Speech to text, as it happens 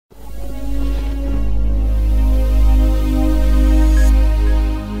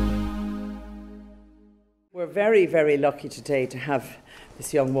very, very lucky today to have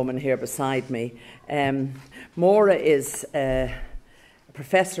this young woman here beside me. Maura is a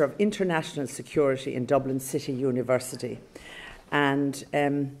Professor of International Security in Dublin City University, and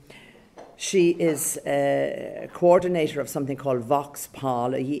she is a coordinator of something called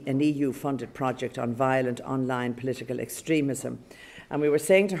VOX-Pol, an EU-funded project on violent online political extremism. And we were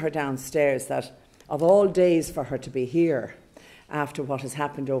saying to her downstairs that of all days for her to be here after what has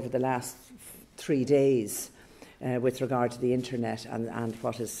happened over the last 3 days with regard to the internet and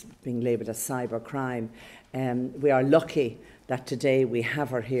what is being labelled as cybercrime, we are lucky that today we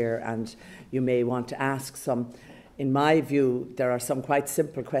have her here, and you may want to ask some. In my view, there are some quite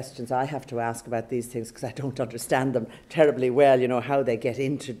simple questions I have to ask about these things because I don't understand them terribly well, you know, how they get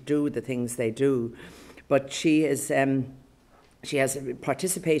in to do the things they do. But she has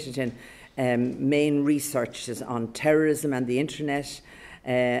participated in main researches on terrorism and the internet,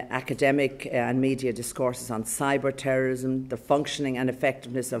 academic and media discourses on cyberterrorism, the functioning and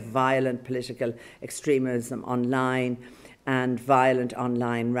effectiveness of violent political extremism online, and violent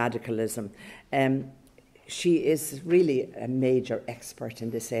online radicalism. She is really a major expert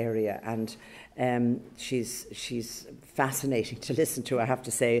in this area, and she's fascinating to listen to, I have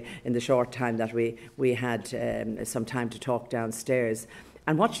to say, in the short time that we had some time to talk downstairs.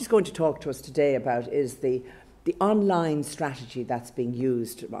 And what she's going to talk to us today about is the online strategy that's being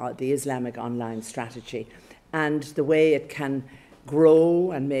used, the Islamic online strategy, and the way it can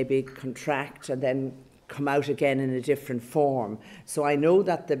grow and maybe contract and then come out again in a different form. So I know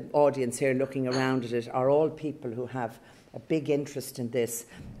that the audience here looking around at it are all people who have a big interest in this,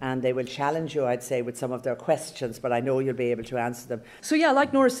 and they will challenge you, I'd say, with some of their questions, but I know you'll be able to answer them. So yeah,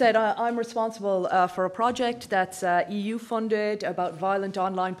 like Nora said, I'm responsible for a project that's EU funded about violent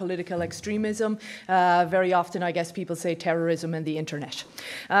online political extremism. Very often, I guess, people say terrorism and the internet.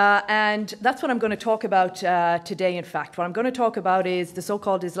 And that's what I'm going to talk about today, in fact. What I'm going to talk about is the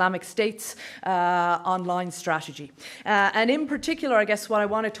so-called Islamic State's online strategy. And in particular, I guess what I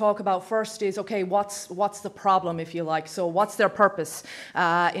want to talk about first is, okay, what's the problem, if you like? So what's their purpose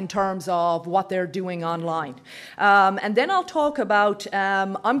in terms of what they're doing online? And then I'll talk about,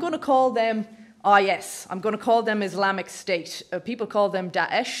 I'm going to call them IS. I'm going to call them Islamic State. People call them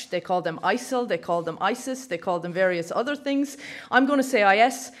Daesh, they call them ISIL, they call them ISIS, they call them various other things. I'm going to say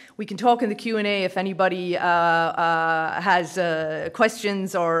IS. We can talk in the Q&A if anybody has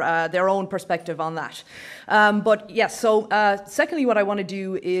questions or their own perspective on that. But yes, so secondly, what I want to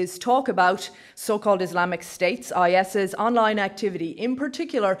do is talk about so-called Islamic States, IS's online activity, in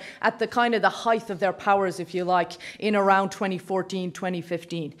particular at the kind of the height of their powers, if you like, in around 2014,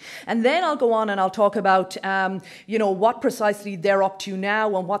 2015. And then I'll go on and I'll talk about, you know, what precisely they're up to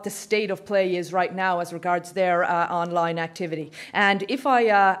now and what the state of play is right now as regards their online activity. And if I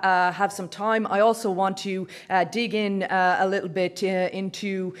have some time, I also want to dig in a little bit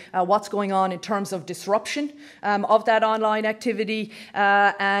into what's going on in terms of disruption of that online activity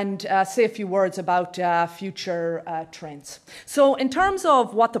and say a few words about future trends. So in terms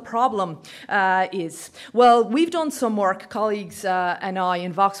of what the problem is, well, we've done some work, colleagues and I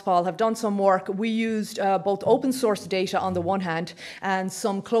in VOX-Pol have done some work. We used both open source data on the one hand and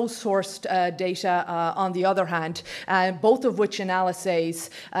some closed sourced data on the other hand, both of which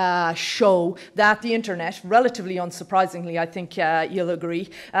analyses show that the internet, relatively unsurprisingly, I think you'll agree,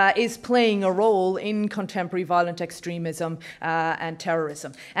 is playing a role in contemporary violent extremism and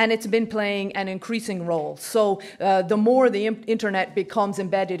terrorism. And it's been playing an increasing role. So the more the internet becomes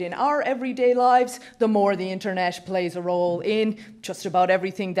embedded in our everyday lives, the more the internet plays a role in just about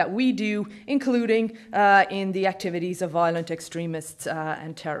everything that we do, including in the activities of violent extremists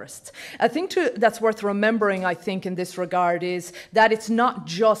and terrorists. A thing that's worth remembering, I think, in this regard is that it's not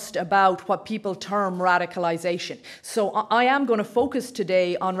just about what people term radicalisation. So I am going to focus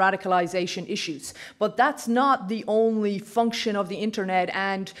today on radicalisation issues, but that's not the only function of the internet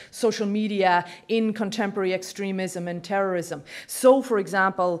and social media in contemporary extremism and terrorism. So, for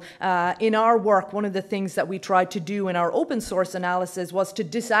example, in our work, one of the things that we tried to do in our open source analysis was to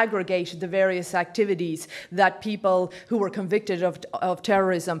disaggregate the various activities that people who were convicted of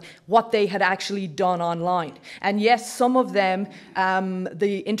terrorism, what they had actually done online. And yes, some of them,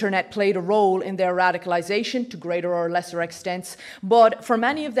 the internet played a role in their radicalization to greater or lesser extents, but for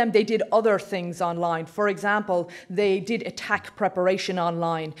many of them, they did other things online. For example, they did attack preparation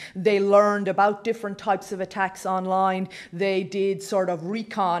online. They learned about different types of attacks online. They did sort of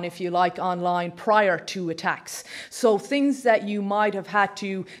recon, if you like, online prior to attacks. So things that you might have had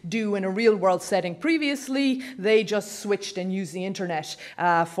to do in a real real world setting previously. They just switched and used the internet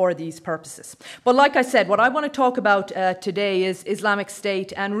for these purposes. But like I said, what I want to talk about today is Islamic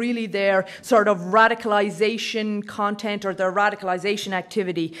State and really their sort of radicalization content or their radicalization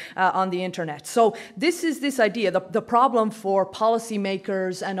activity on the internet. So this is this idea, the problem for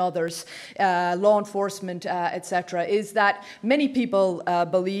policymakers and others, law enforcement, etc., is that many people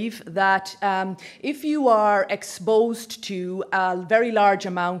believe that if you are exposed to a very large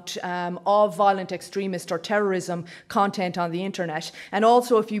amount of violent extremist or terrorism content on the internet, and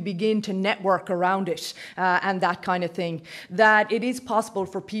also if you begin to network around it and that kind of thing, that it is possible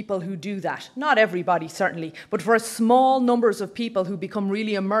for people who do that, not everybody certainly, but for small numbers of people who become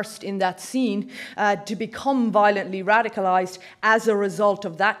really immersed in that scene, to become violently radicalized as a result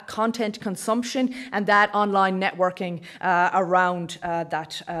of that content consumption and that online networking around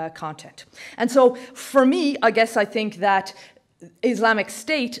that content. And so for me, I guess I think that Islamic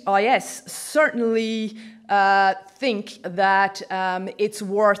State, IS, certainly think that it's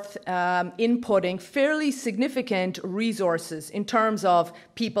worth inputting fairly significant resources in terms of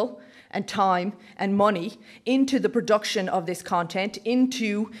people and time and money into the production of this content,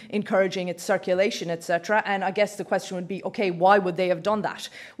 into encouraging its circulation, etc. And I guess the question would be, okay, why would they have done that?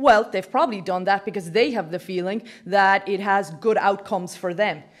 Well, they've probably done that because they have the feeling that it has good outcomes for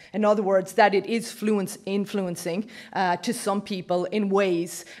them. In other words, that it is influencing to some people in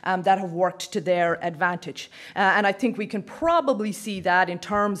ways that have worked to their advantage. And I think we can probably see that in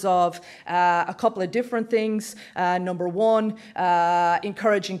terms of a couple of different things. Number one,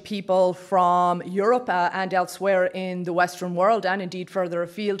 encouraging people from Europe and elsewhere in the Western world, and indeed further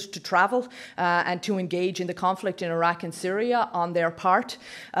afield, to travel and to engage in the conflict in Iraq and Syria on their part.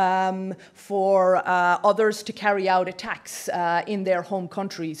 For others to carry out attacks in their home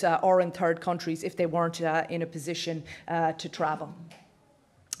countries or in third countries if they weren't in a position to travel.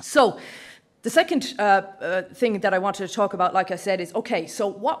 So the second thing that I wanted to talk about, like I said, is, okay, so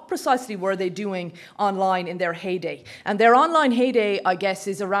what precisely were they doing online in their heyday? And their online heyday, I guess,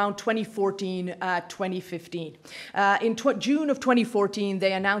 is around 2014, 2015. In June of 2014,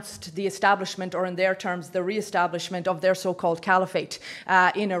 they announced the establishment, or in their terms, the re-establishment of their so-called caliphate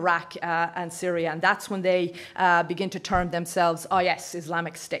in Iraq and Syria. And that's when they begin to term themselves IS,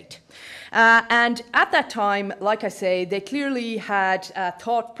 Islamic State. And at that time, like I say, they clearly had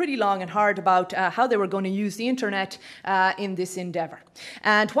thought pretty long and hard about how they were going to use the internet in this endeavor.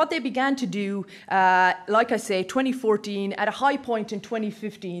 And what they began to do, like I say, 2014, at a high point in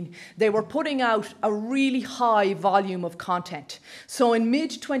 2015, they were putting out a really high volume of content. So in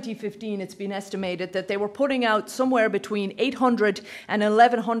mid-2015, it's been estimated that they were putting out somewhere between 800 and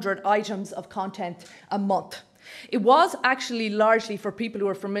 1,100 items of content a month. It was actually largely, for people who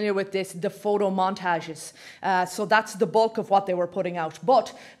are familiar with this, the photo montages. So that's the bulk of what they were putting out.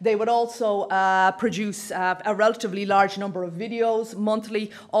 But they would also produce a relatively large number of videos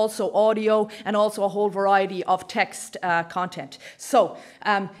monthly, also audio, and also a whole variety of text content. So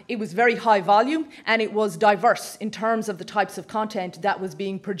it was very high volume, and it was diverse in terms of the types of content that was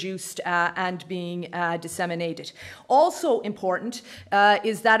being produced and being disseminated. Also important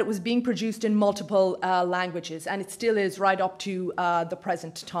is that it was being produced in multiple languages, and it still is right up to the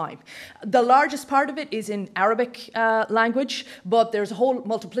present time. The largest part of it is in Arabic language, but there's a whole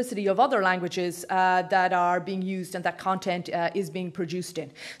multiplicity of other languages that are being used and that content is being produced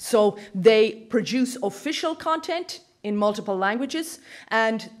in. So they produce official content in multiple languages,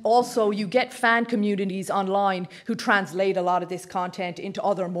 and also you get fan communities online who translate a lot of this content into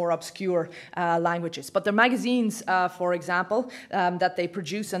other more obscure languages. But their magazines, for example, that they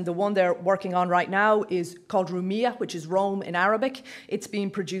produce, and the one they're working on right now is called Rumiyah, which is Rome in Arabic. It's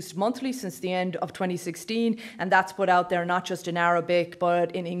been produced monthly since the end of 2016, and that's put out there not just in Arabic,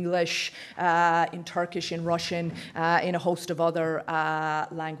 but in English, in Turkish, in Russian, in a host of other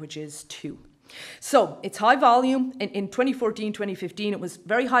languages too. So it's high volume. In 2014, 2015, it was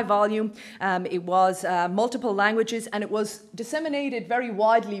very high volume. It was multiple languages, and it was disseminated very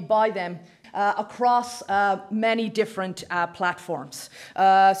widely by them across many different platforms.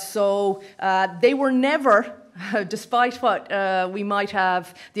 So they were never, despite what we might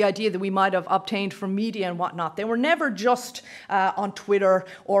have, the idea that we might have obtained from media and whatnot, they were never just on Twitter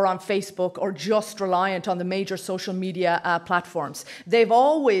or on Facebook or just reliant on the major social media platforms. They've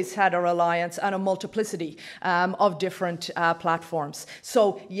always had a reliance on a multiplicity of different platforms.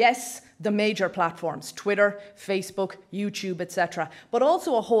 So yes, the major platforms, Twitter, Facebook, YouTube, etc., but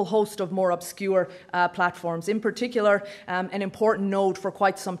also a whole host of more obscure platforms. In particular, an important node for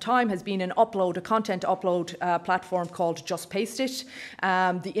quite some time has been a content upload platform called Just Paste It.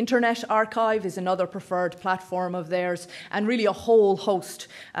 The Internet Archive is another preferred platform of theirs, and really a whole host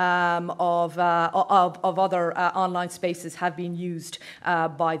of other online spaces have been used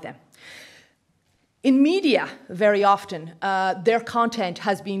by them. In media, very often, their content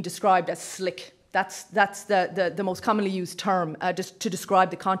has been described as slick. That's the most commonly used term just to describe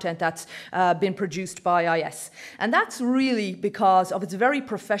the content that's been produced by IS. And that's really because of its very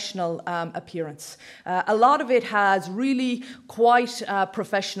professional appearance. A lot of it has really quite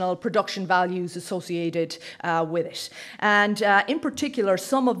professional production values associated with it. And in particular,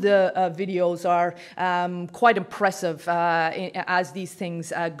 some of the videos are quite impressive as these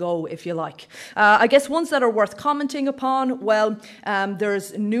things go, if you like. I guess ones that are worth commenting upon, well,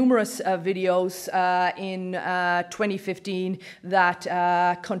 there's numerous videos in 2015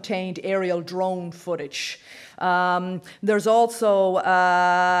 that contained aerial drone footage. There's also,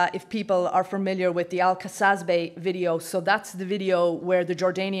 if people are familiar with the Al-Qasasbeh video, so that's the video where the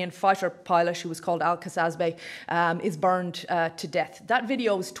Jordanian fighter pilot, who was called Al-Qasasbeh, is burned to death. That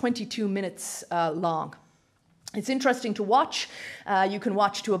video is 22 minutes long. It's interesting to watch. You can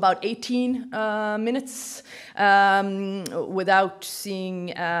watch to about 18 minutes without seeing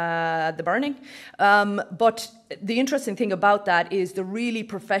the burning. But the interesting thing about that is the really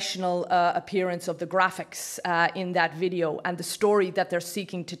professional appearance of the graphics in that video and the story that they're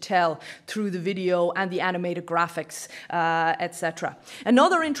seeking to tell through the video and the animated graphics, etc.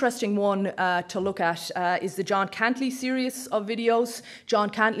 Another interesting one to look at is the John Cantley series of videos. John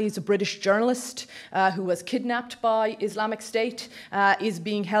Cantley is a British journalist who was kidnapped by Islamic State, is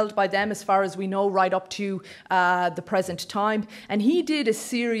being held by them, as far as we know, right up to the present time. And he did a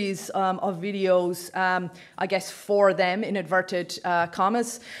series of videos, I guess, for them, in inverted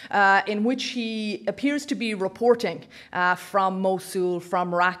commas, in which he appears to be reporting from Mosul,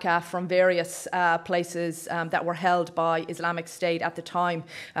 from Raqqa, from various places that were held by Islamic State at the time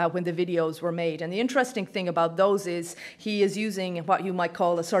when the videos were made. And the interesting thing about those is he is using what you might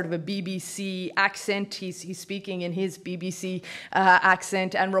call a sort of a BBC accent. He's speaking in his BBC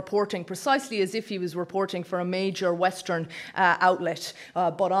accent and reporting precisely as if he was reporting for a major Western outlet,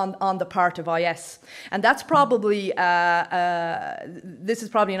 but on the part of IS. And that's probably, this is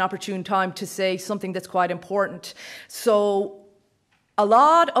probably an opportune time to say something that's quite important. So a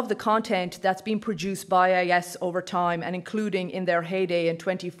lot of the content that's been produced by IS over time, and including in their heyday in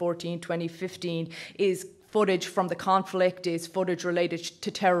 2014, 2015, is footage from the conflict, is footage related to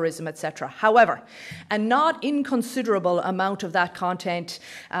terrorism, etc. However, a not inconsiderable amount of that content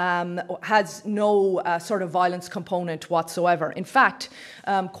has no sort of violence component whatsoever. In fact,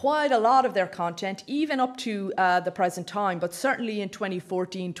 quite a lot of their content, even up to the present time, but certainly in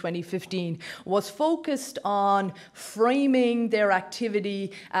 2014, 2015, was focused on framing their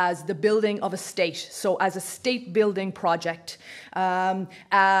activity as the building of a state, so as a state-building project.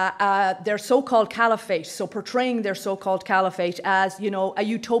 Their so-called caliphate, so portraying their so-called caliphate as, you know, a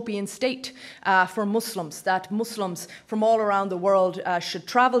utopian state for Muslims, that Muslims from all around the world should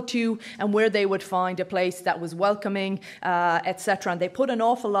travel to, and where they would find a place that was welcoming, etc. And they put an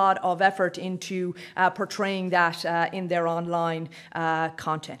awful lot of effort into portraying that in their online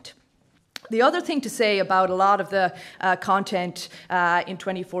content. The other thing to say about a lot of the content in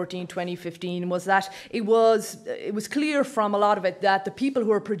 2014, 2015 was that it was clear from a lot of it that the people who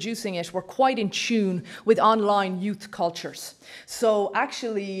were producing it were quite in tune with online youth cultures. So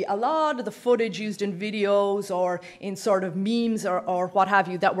actually a lot of the footage used in videos or in sort of memes or what have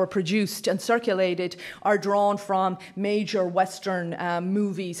you that were produced and circulated are drawn from major Western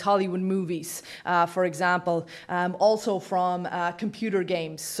movies, Hollywood movies, for example, also from computer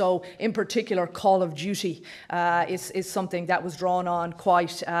games. So in particular, Call of Duty is something that was drawn on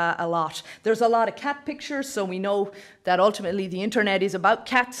quite a lot. There's a lot of cat pictures, so we know that ultimately the internet is about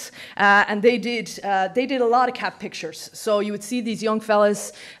cats, and they did a lot of cat pictures. So you would see these young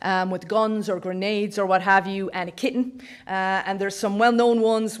fellas with guns or grenades or what have you, and a kitten. And there's some well-known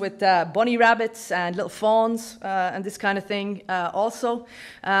ones with bunny rabbits and little fawns and this kind of thing also.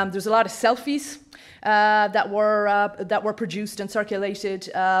 There's a lot of selfies that were produced and circulated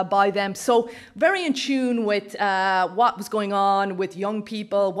by them. So very in tune with what was going on with young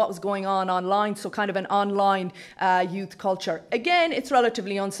people, what was going on online, so kind of an online youth culture. Again, it's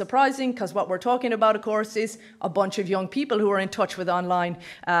relatively unsurprising because what we're talking about, of course, is a bunch of young people who are in touch with online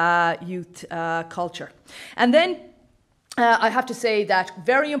youth culture. And then I have to say that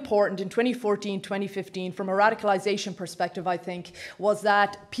very important in 2014, 2015, from a radicalisation perspective, I think, was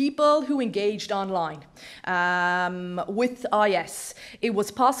that people who engaged online with IS, it was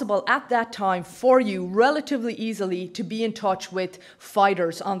possible at that time for you relatively easily to be in touch with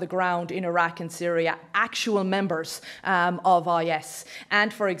fighters on the ground in Iraq and Syria, actual members of IS.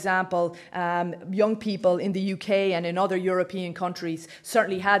 And, for example, young people in the UK and in other European countries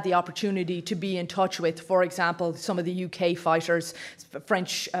certainly had the opportunity to be in touch with, for example, some of the UK fighters,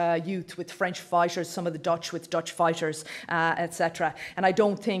 French youth with French fighters, some of the Dutch with Dutch fighters, etc. And I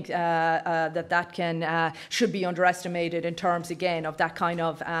don't think that should be underestimated in terms, again, of that kind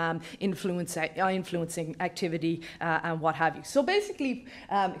of influencing activity and what have you. So basically,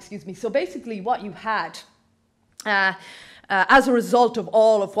 what you had as a result of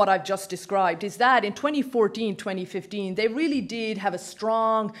all of what I've just described is that in 2014, 2015, they really did have a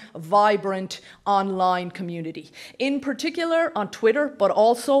strong, vibrant online community. In particular on Twitter, but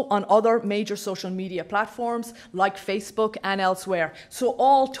also on other major social media platforms like Facebook and elsewhere. So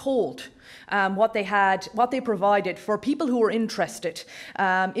all told, what they provided for people who were interested,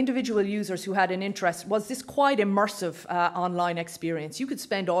 individual users who had an interest, was this quite immersive online experience. You could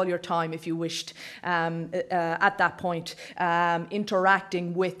spend all your time, if you wished, at that point,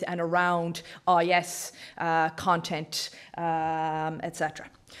 interacting with and around IS content, etc.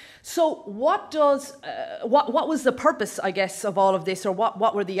 So what was the purpose, I guess, of all of this, or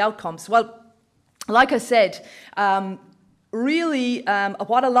what were the outcomes? Well, like I said, really,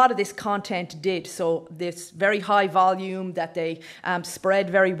 what a lot of this content did, so this very high volume that they spread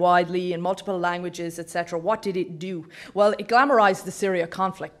very widely in multiple languages, etc., what did it do? Well, it glamorized the Syria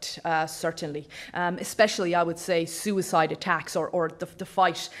conflict, certainly, especially, I would say, suicide attacks or the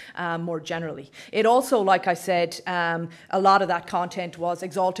fight more generally. It also, like I said, a lot of that content was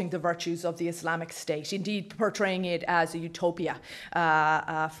exalting the virtues of the Islamic State, indeed portraying it as a utopia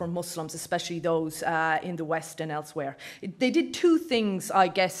for Muslims, especially those in the West and elsewhere. They did two things, I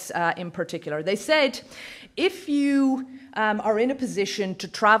guess, in particular. They said, if you are in a position to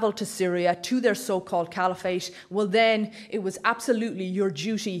travel to Syria, to their so-called caliphate, well then it was absolutely your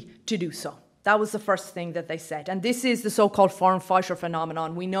duty to do so. That was the first thing that they said. And this is the so-called foreign fighter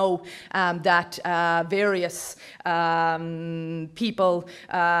phenomenon. We know that various people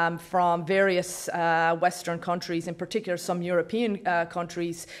from various Western countries, in particular some European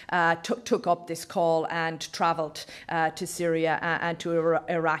countries, took up this call and travelled to Syria and to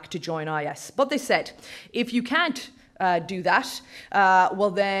Iraq to join IS. But they said, if you can't do that, well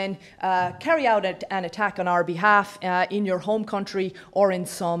then carry out an attack on our behalf in your home country or in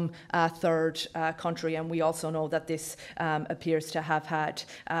some third country. And we also know that this appears to have had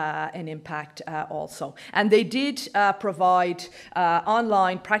an impact also. And they did provide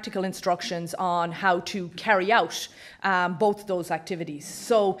online practical instructions on how to carry out both those activities.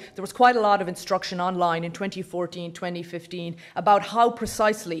 So there was quite a lot of instruction online in 2014, 2015 about how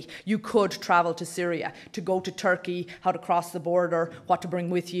precisely you could travel to Syria, to go to Turkey, how to cross the border, what to bring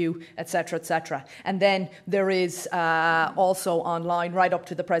with you, etc., etc. And then there is also online, right up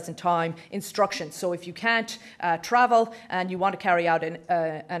to the present time, instructions. So if you can't travel and you want to carry out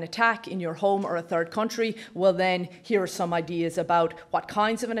an attack in your home or a third country, well then here are some ideas about what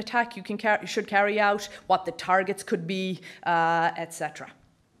kinds of an attack you should carry out, what the targets could be, etc.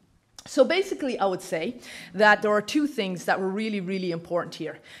 So basically, I would say that there are two things that were really, really important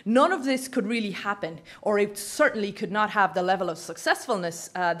here. None of this could really happen, or it certainly could not have the level of successfulness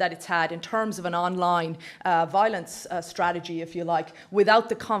that it's had in terms of an online violence strategy, if you like, without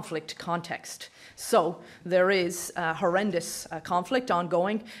the conflict context. So there is horrendous conflict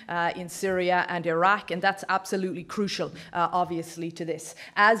ongoing in Syria and Iraq, and that's absolutely crucial, obviously, to this,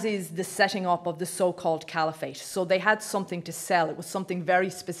 as is the setting up of the so-called caliphate. So they had something to sell. It was something very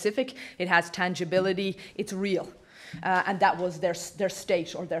specific. It has tangibility. It's real. And that was their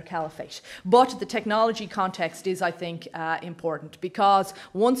state or their caliphate. But the technology context is, I think, important, because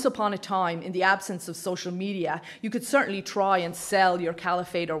once upon a time, in the absence of social media, you could certainly try and sell your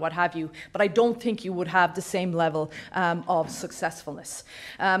caliphate or what have you, but I don't think you would have the same level of successfulness.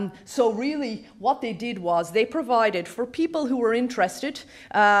 So really, what they did was they provided for people who were interested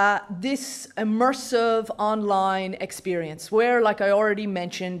this immersive online experience where, like I already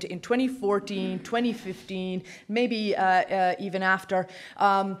mentioned, in 2014, 2015, maybe even after,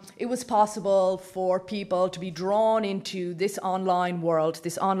 it was possible for people to be drawn into this online world,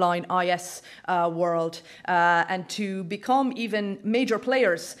 this online IS world, and to become even major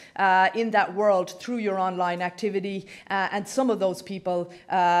players in that world through your online activity. And some of those people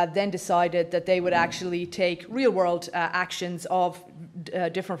then decided that they would actually take real-world actions of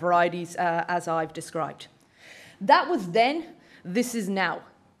different varieties, as I've described. That was then, this is now.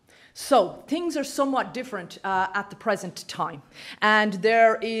 So things are somewhat different at the present time. And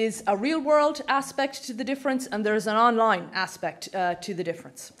there is a real world aspect to the difference, and there's an online aspect to the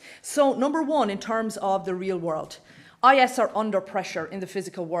difference. So number one, in terms of the real world, IS are under pressure in the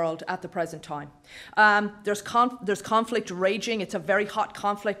physical world at the present time. There's conflict raging. It's a very hot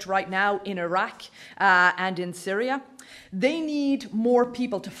conflict right now in Iraq and in Syria. They need more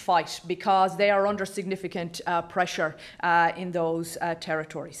people to fight because they are under significant pressure in those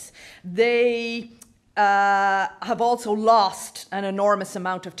territories. They have also lost an enormous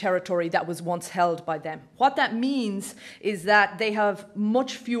amount of territory that was once held by them. What that means is that they have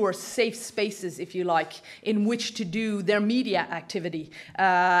much fewer safe spaces, if you like, in which to do their media activity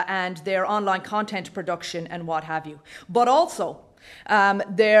and their online content production and what have you. But also,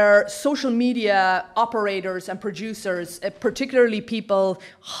 their social media operators and producers, particularly people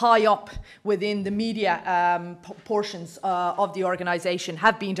high up within the media portions of the organization,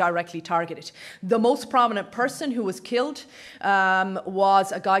 have been directly targeted. The most prominent person who was killed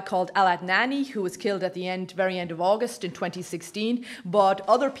was a guy called Al-Adnani, who was killed at the very end of August in 2016. But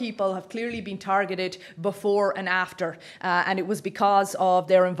other people have clearly been targeted before and after, and it was because of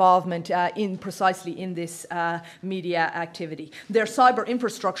their involvement precisely in this media activity. Their cyber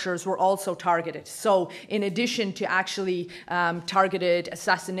infrastructures were also targeted. So in addition to actually targeted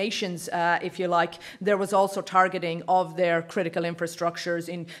assassinations, if you like, there was also targeting of their critical infrastructures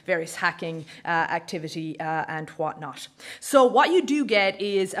in various hacking activity and whatnot. So what you do get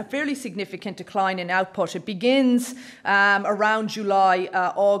is a fairly significant decline in output. It begins around July,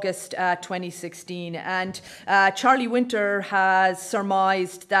 August 2016. And Charlie Winter has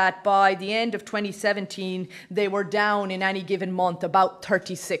surmised that by the end of 2017, they were down in any given month about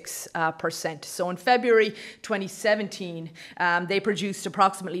 36%. So in February 2017, they produced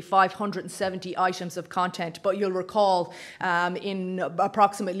approximately 570 items of content. But you'll recall in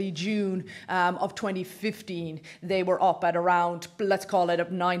approximately June of 2015, they were up at around, let's call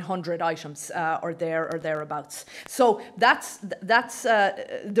it 900 items or thereabouts. So that's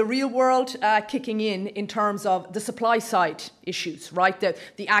the real world kicking in terms of the supply side issues, right?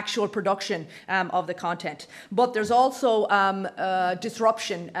 The actual production of the content. But there's also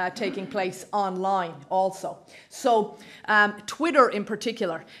disruption taking place online also. So Twitter in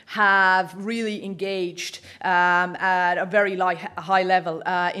particular have really engaged at a very high level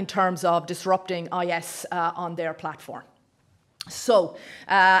in terms of disrupting IS on their platform. So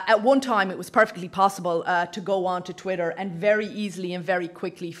at one time it was perfectly possible to go onto Twitter and very easily and very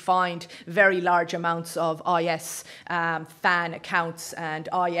quickly find very large amounts of IS fan accounts and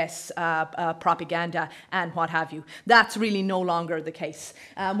IS propaganda and what have you. That's really no longer the case.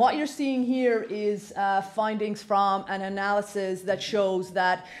 What you're seeing here is findings from an analysis that shows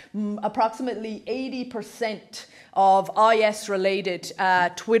that approximately 80% of IS-related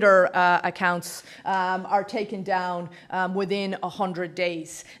Twitter accounts are taken down within 100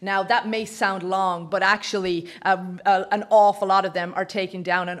 days. Now, that may sound long, but actually an awful lot of them are taken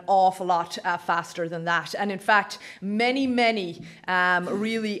down an awful lot faster than that. And in fact, many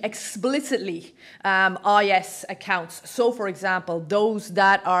really explicitly IS accounts. So, for example, those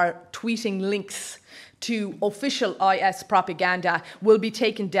that are tweeting links to official IS propaganda will be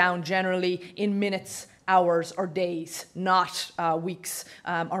taken down generally in minutes, hours or days, not weeks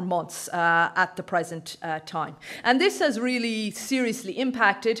or months at the present time. And this has really seriously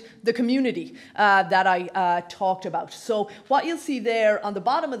impacted the community that I talked about. So what you'll see there on the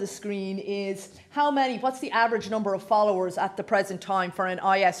bottom of the screen is what's the average number of followers at the present time for an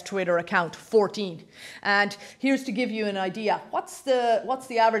IS Twitter account? 14. And here's to give you an idea. What's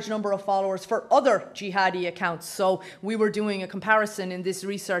the average number of followers for other jihadi accounts? So we were doing a comparison in this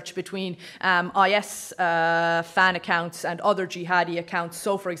research between IS fan accounts and other jihadi accounts.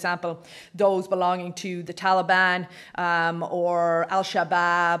 So, for example, those belonging to the Taliban or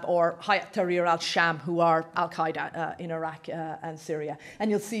Al-Shabaab or Hayat Tahrir al-Sham, who are Al-Qaeda in Iraq and Syria. And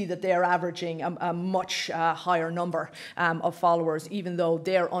you'll see that they're averaging a much higher number of followers, even though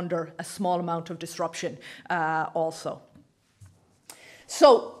they're under a small amount of disruption also.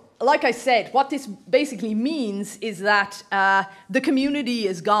 So, like I said, what this basically means is that the community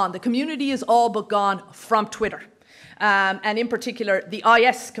is gone. The community is all but gone from Twitter. And in particular, the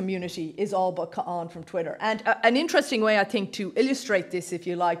IS community is all but on from Twitter. And an interesting way, I think, to illustrate this, if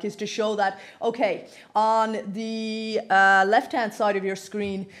you like, is to show that, okay, on the left-hand side of your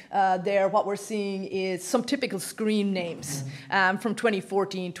screen there, what we're seeing is some typical screen names from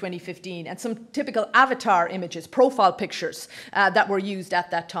 2014, 2015, and some typical avatar images, profile pictures that were used at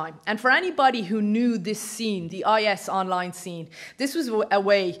that time. And for anybody who knew this scene, the IS online scene, this was a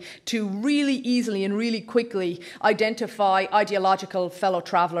way to really easily and really quickly identify ideological fellow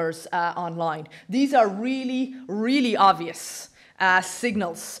travelers online. These are really, really obvious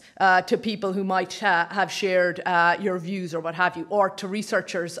signals to people who might have shared your views or what have you, or to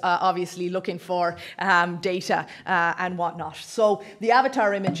researchers obviously looking for data and whatnot. So the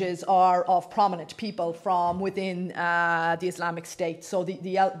avatar images are of prominent people from within the Islamic State. So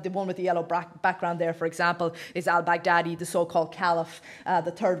the one with the yellow background there, for example, is al-Baghdadi, the so-called caliph.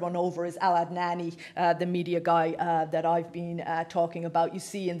 The third one over is al-Adnani, the media guy that I've been talking about. You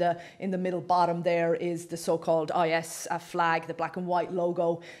see in the middle bottom there is the so-called IS flag, the black and white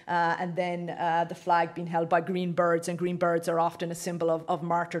logo, and then the flag being held by green birds, and green birds are often a symbol of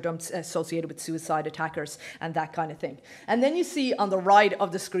martyrdom associated with suicide attackers and that kind of thing. And then you see on the right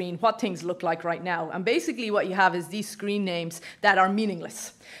of the screen what things look like right now. And basically what you have is these screen names that are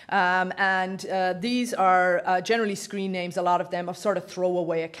meaningless. These are generally screen names, a lot of them, of sort of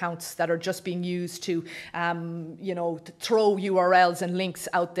throwaway accounts that are just being used to, to throw URLs and links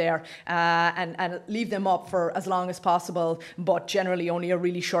out there and leave them up for as long as possible, but generally only a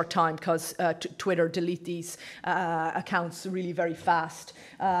really short time, because Twitter delete these accounts really very fast.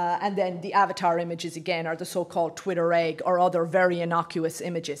 And then the avatar images, again, are the so-called Twitter egg or other very innocuous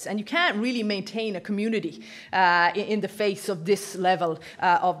images. And you can't really maintain a community in the face of this level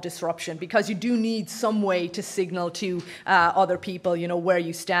of disruption, because you do need some way to signal to other people, where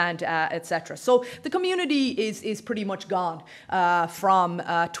you stand, etc. So the community is pretty much gone from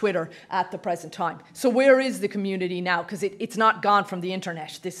Twitter at the present time. So where is the community now? Because it's not gone from the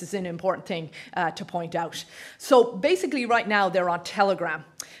internet. This is an important thing to point out. So basically right now they're on Telegram.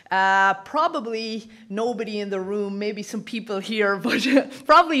 Probably nobody in the room, maybe some people here, but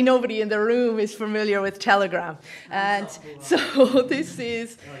probably nobody in the room is familiar with Telegram. And so this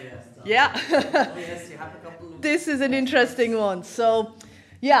is, yeah, this is an interesting one. So,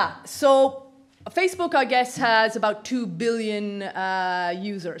 yeah, so Facebook, I guess, has about 2 billion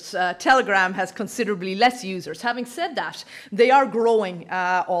users. Telegram has considerably less users. Having said that, they are growing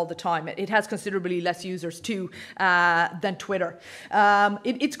all the time. It has considerably less users too than Twitter.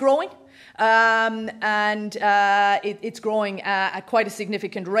 It's growing. It's growing at quite a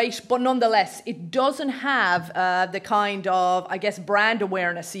significant rate, but nonetheless, it doesn't have the kind of, I guess, brand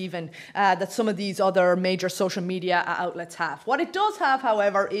awareness even that some of these other major social media outlets have. What it does have,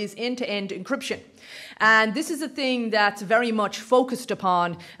 however, is end-to-end encryption. And this is a thing that's very much focused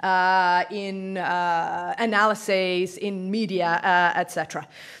upon in analyses, in media, etc.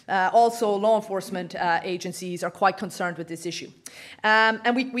 Also, law enforcement agencies are quite concerned with this issue.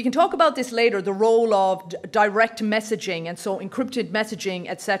 And we can talk about this later, the role of direct messaging, and so encrypted messaging,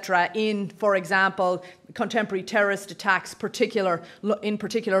 etc., in, for example, contemporary terrorist attacks, in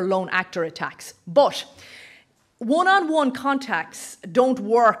particular lone actor attacks. But one-on-one contacts don't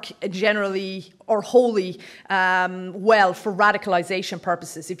work generally or wholly well for radicalisation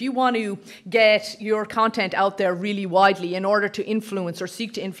purposes. If you want to get your content out there really widely in order to influence or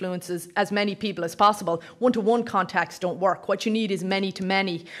seek to influence as many people as possible, one-to-one contacts don't work. What you need is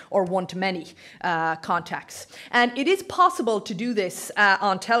many-to-many or one-to-many contacts. And it is possible to do this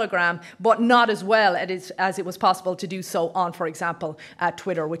on Telegram, but not as well as it was possible to do so on, for example,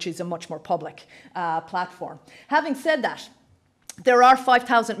 Twitter, which is a much more public platform. Having said that, there are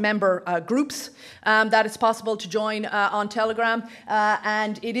 5,000 member groups that it's possible to join on Telegram,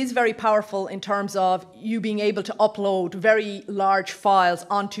 and it is very powerful in terms of you being able to upload very large files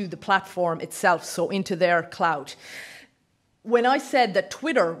onto the platform itself, so into their cloud. When I said that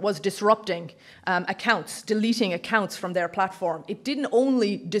Twitter was disrupting accounts, deleting accounts from their platform, it didn't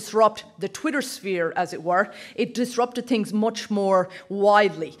only disrupt the Twitter sphere, as it were, it disrupted things much more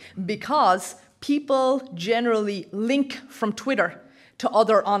widely, because people generally link from Twitter to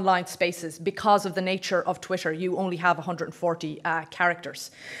other online spaces because of the nature of Twitter. You only have 140 characters.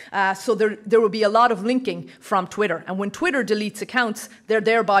 So there will be a lot of linking from Twitter. And when Twitter deletes accounts, they're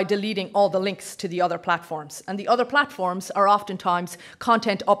thereby deleting all the links to the other platforms. And the other platforms are oftentimes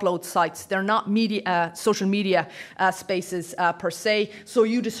content upload sites. They're not social media spaces per se. So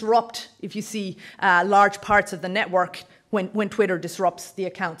you disrupt, if you see large parts of the network, when Twitter disrupts the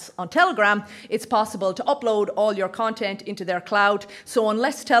accounts. On Telegram, it's possible to upload all your content into their cloud. So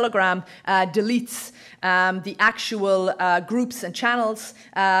unless Telegram deletes the actual groups and channels,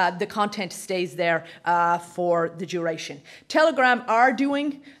 the content stays there for the duration. Telegram are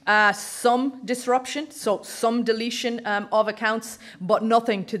doing some disruption, so some deletion of accounts, but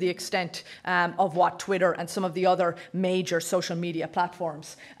nothing to the extent of what Twitter and some of the other major social media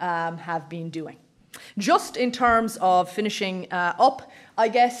platforms have been doing. Just in terms of finishing up, I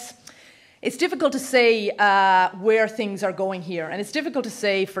guess it's difficult to say where things are going here, and it's difficult to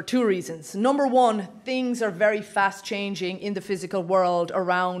say for two reasons. Number one, things are very fast changing in the physical world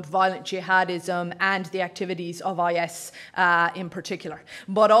around violent jihadism and the activities of IS in particular.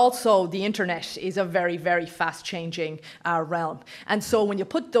 But also the internet is a very, very fast changing realm. And so when you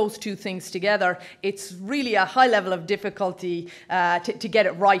put those two things together, it's really a high level of difficulty to get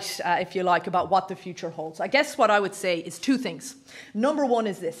it right, if you like, about what the future holds. I guess what I would say is two things. Number one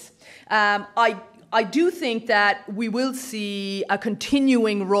is this. I do think that we will see a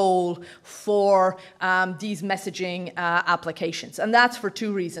continuing role for these messaging applications, and that's for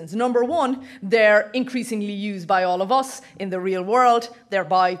two reasons. Number one, they're increasingly used by all of us in the real world,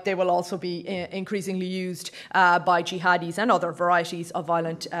 thereby they will also be increasingly used by jihadis and other varieties of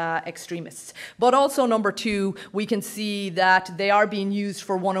violent extremists. But also, number two, we can see that they are being used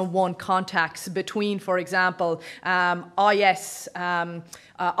for one-on-one contacts between, for example, IS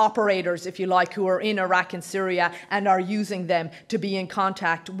operators, if you like, who are in Iraq and Syria and are using them to be in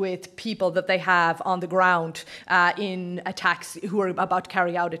contact with people that they have on the ground in attacks, who are about to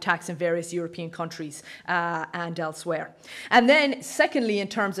carry out attacks in various European countries and elsewhere. And then secondly, in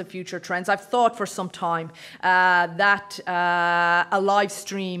terms of future trends, I've thought for some time that a live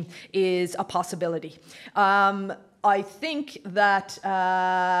stream is a possibility. I think that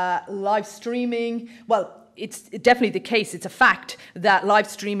live streaming, well, it's definitely the case, it's a fact that live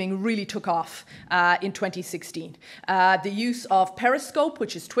streaming really took off in 2016. The use of Periscope,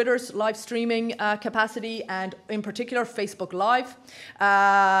 which is Twitter's live streaming capacity, and in particular Facebook Live,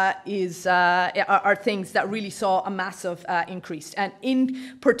 are things that really saw a massive increase. And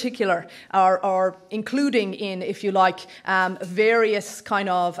in particular, are including in, if you like, various kind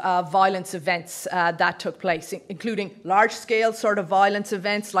of violence events that took place, including large-scale sort of violence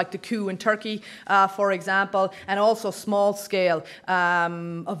events like the coup in Turkey, for example, and also small-scale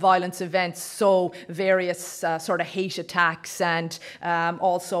violence events, so various sort of hate attacks and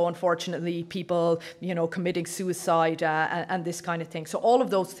also, unfortunately, people, committing suicide and this kind of thing. So all of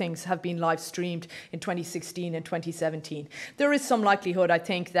those things have been live-streamed in 2016 and 2017. There is some likelihood, I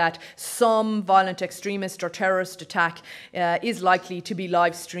think, that some violent extremist or terrorist attack is likely to be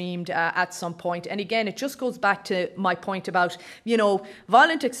live-streamed at some point. And again, it just goes back to my point about,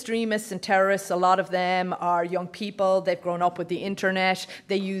 violent extremists and terrorists, a lot of them are young people. They've grown up with the internet.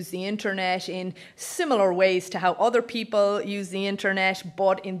 They use the internet in similar ways to how other people use the internet,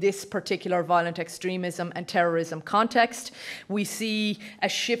 but in this particular violent extremism and terrorism context, we see a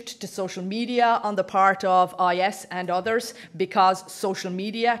shift to social media on the part of IS and others, because social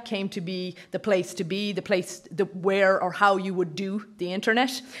media came to be the place where or how you would do the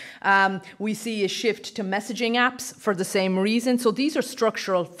internet. We see a shift to messaging apps for the same reason. So these are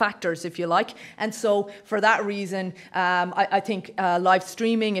structural factors, if you like. And so for that reason, I think live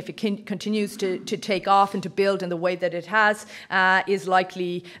streaming, if it continues to take off and to build in the way that it has, is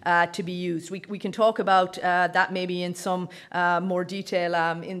likely to be used. We can talk about that maybe in some more detail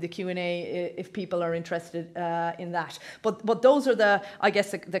in the Q&A if people are interested in that. But those are the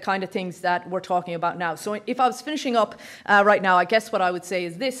kind of things that we're talking about now. So if I was finishing up right now, I guess what I would say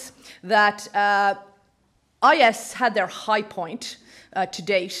is this, that IS had their high point to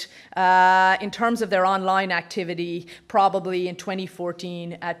date in terms of their online activity probably in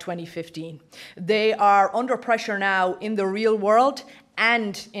 2014 2015. They are under pressure now in the real world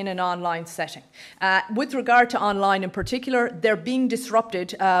and in an online setting. With regard to online in particular, they're being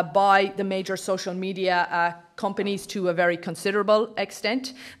disrupted by the major social media companies to a very considerable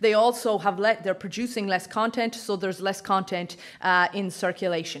extent. They also have they're producing less content, so there's less content in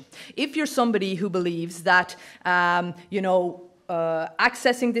circulation. If you're somebody who believes that,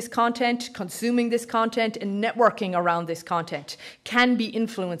 accessing this content, consuming this content, and networking around this content can be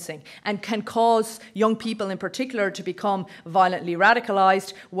influencing and can cause young people in particular to become violently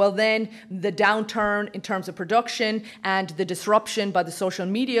radicalized, well then the downturn in terms of production and the disruption by the social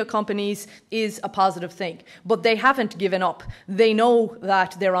media companies is a positive thing. But they haven't given up. They know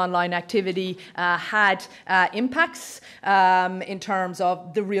that their online activity had impacts in terms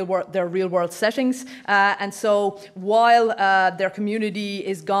of their real world settings. And so while their community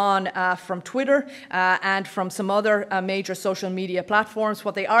is gone from Twitter and from some other major social media platforms.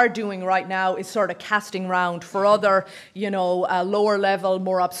 What they are doing right now is sort of casting round for other, lower level,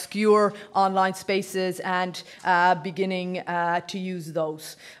 more obscure online spaces and beginning to use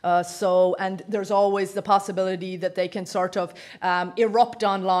those. And there's always the possibility that they can sort of erupt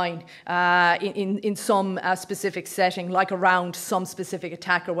online in some specific setting, like around some specific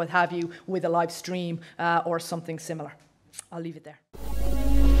attack or what have you, with a live stream or something similar. I'll leave it there.